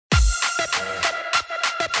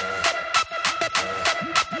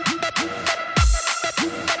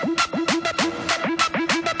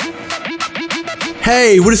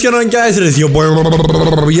Hey, what is going on, guys? It is your boy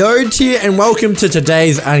Yode here, and welcome to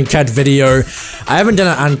today's Uncut video. I haven't done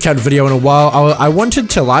an Uncut video in a while. I wanted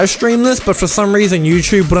to live stream this, but for some reason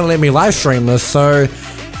YouTube wouldn't let me live stream this, so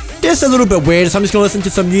it's a little bit weird. So I'm just gonna listen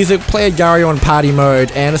to some music, play Agario on party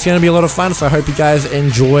mode, and it's gonna be a lot of fun. So I hope you guys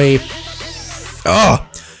enjoy.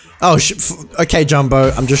 Okay,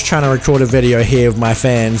 Jumbo. I'm just trying to record a video here with my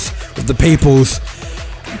fans, with the peoples.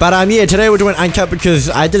 But yeah, today we're doing Uncut because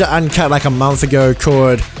I did an Uncut like a month ago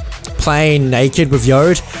called Playing Naked with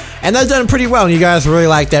Yode, and that's done pretty well and you guys really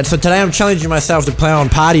like that. So today I'm challenging myself to play on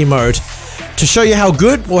party mode to show you how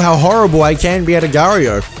good or how horrible I can be at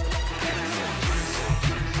Agario.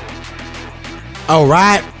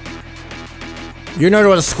 Alright. You know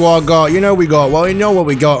what the squad got, you know we got, well you know what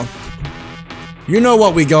we got. You know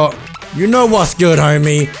what we got. You know what's good,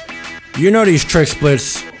 homie. You know these trick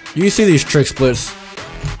splits. You see these trick splits.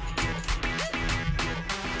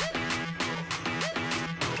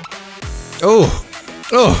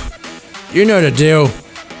 You know the deal.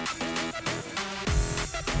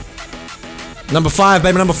 Number 5,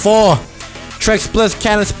 baby, number 4. Tricksplits,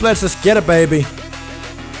 cannon splits, let's get it, baby.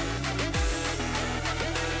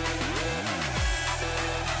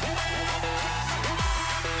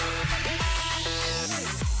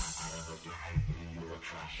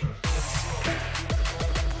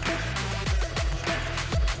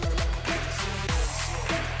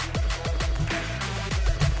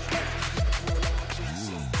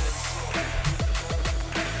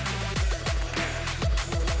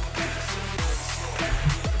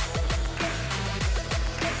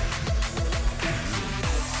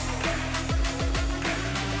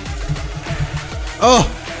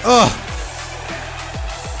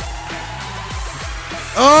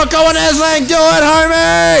 Go on, S-Link, do it,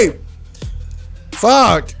 homie!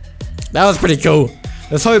 Fuck. That was pretty cool.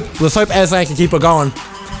 Let's hope S-Link can keep it going.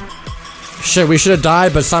 Shit, we should have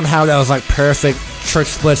died, but somehow that was like perfect trick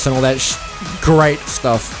splits and all that great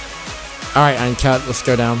stuff. Alright, Uncut, let's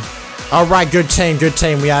go down. Alright, good team, good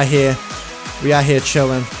team. We are here. We are here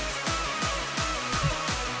chilling.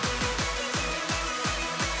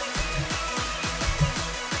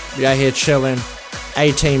 We are here chilling.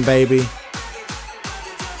 18, baby.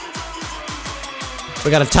 We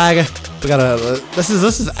got a tiger. We got a. This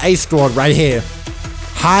is A squad right here.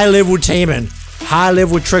 High level teaming. High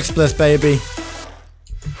level trick splits, baby.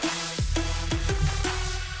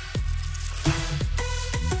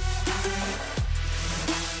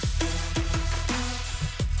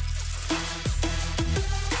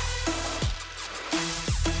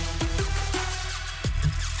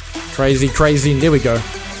 Crazy, crazy. There we go.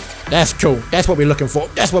 That's cool. That's what we're looking for.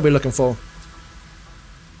 That's what we're looking for.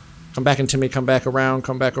 Come back into me. Come back around.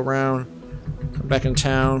 Come back around. Come back in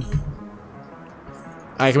town.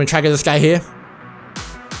 Alright, can we track this guy here?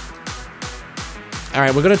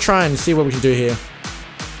 Alright, we're gonna try and see what we can do here.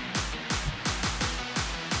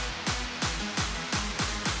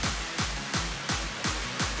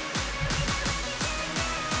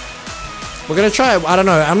 We're gonna try. I don't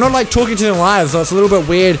know. I'm not like talking to them live, so it's a little bit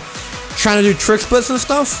weird trying to do trick splits and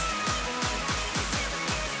stuff.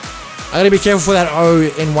 I gotta be careful for that O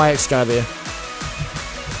in YX guy there.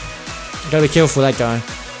 I gotta be careful for that guy.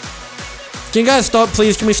 Can you guys stop,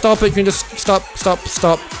 please? Can we stop it? Can you just stop?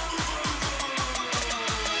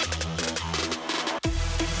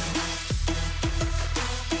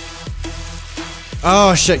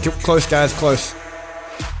 Oh shit, get close, guys, close.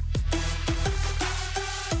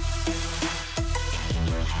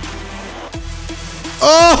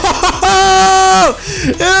 Oh!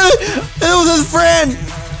 It was his friend!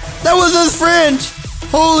 That was his friend!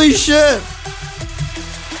 Holy shit!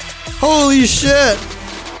 Holy shit!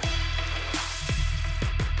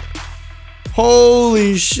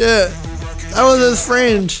 Holy shit! That was his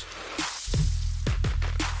friend!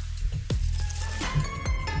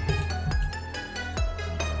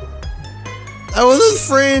 That was his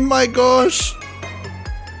friend, my gosh!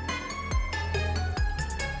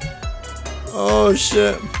 Oh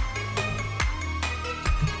shit.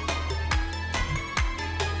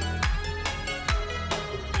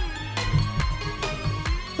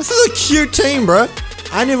 This is a cute team, bro.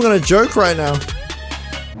 I ain't even gonna joke right now.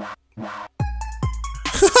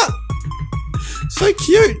 So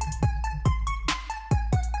cute.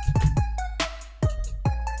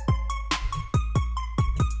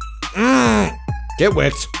 Get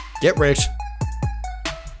wrecked. Get wrecked.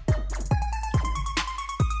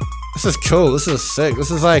 This is cool. This is sick. This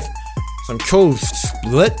is like some cool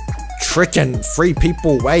split tricking free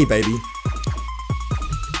people way, baby.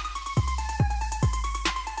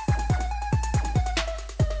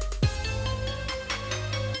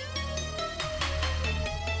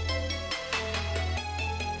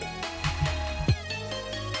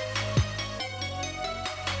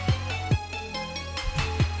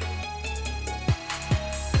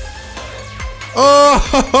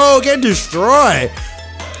 Oh, get destroyed.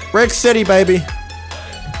 Wreck City, baby.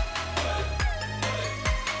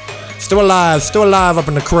 Still alive up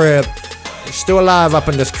in the crib. Still alive up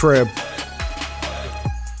in this crib.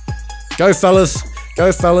 Go, fellas.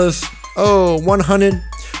 Go, fellas. Oh, 100.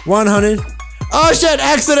 100. Oh, shit,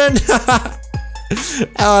 accident.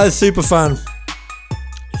 Oh, it's super fun.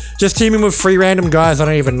 Just teaming with 3 random guys I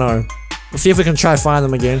don't even know. Let's see if we can try find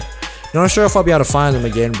them again. Not sure if I'll be able to find them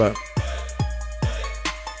again, but...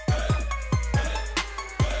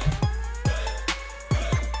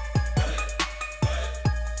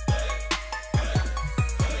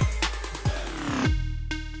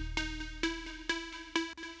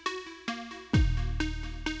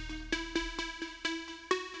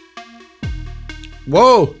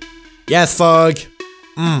 Whoa! Yes, Fog.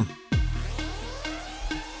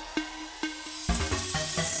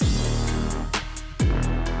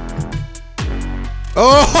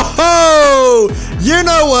 Oh, you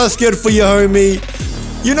know what's good for you, homie.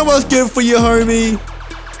 You know what's good for you, homie.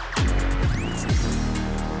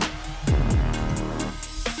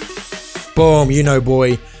 Boom, you know,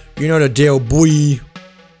 boy. You know the deal, boy.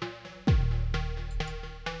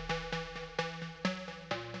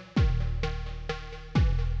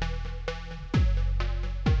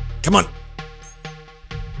 Come on.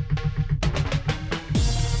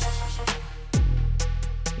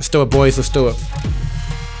 Let's do it, boys. Let's do it.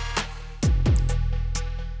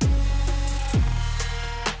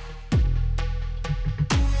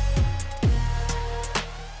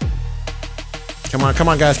 Come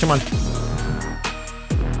on, guys. Come on.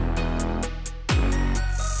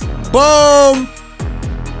 Boom!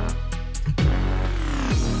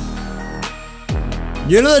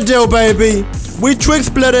 You know the deal, baby. We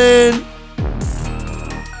tricksplitting.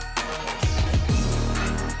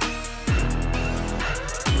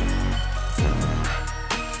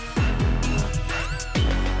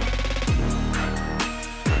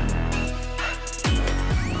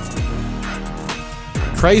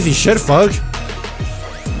 Crazy shit, Fug.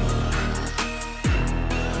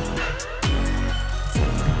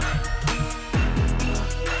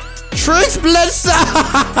 Tricksplit!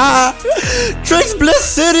 Tricksplit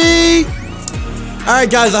City! Alright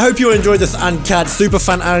guys, I hope you enjoyed this uncut, super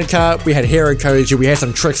fun uncut. We had hero codes, we had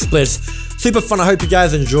some trick splits. Super fun, I hope you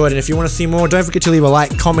guys enjoyed it. And if you want to see more, don't forget to leave a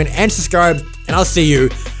like, comment, and subscribe. And I'll see you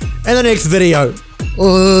in the next video.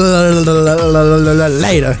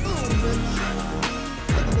 Later.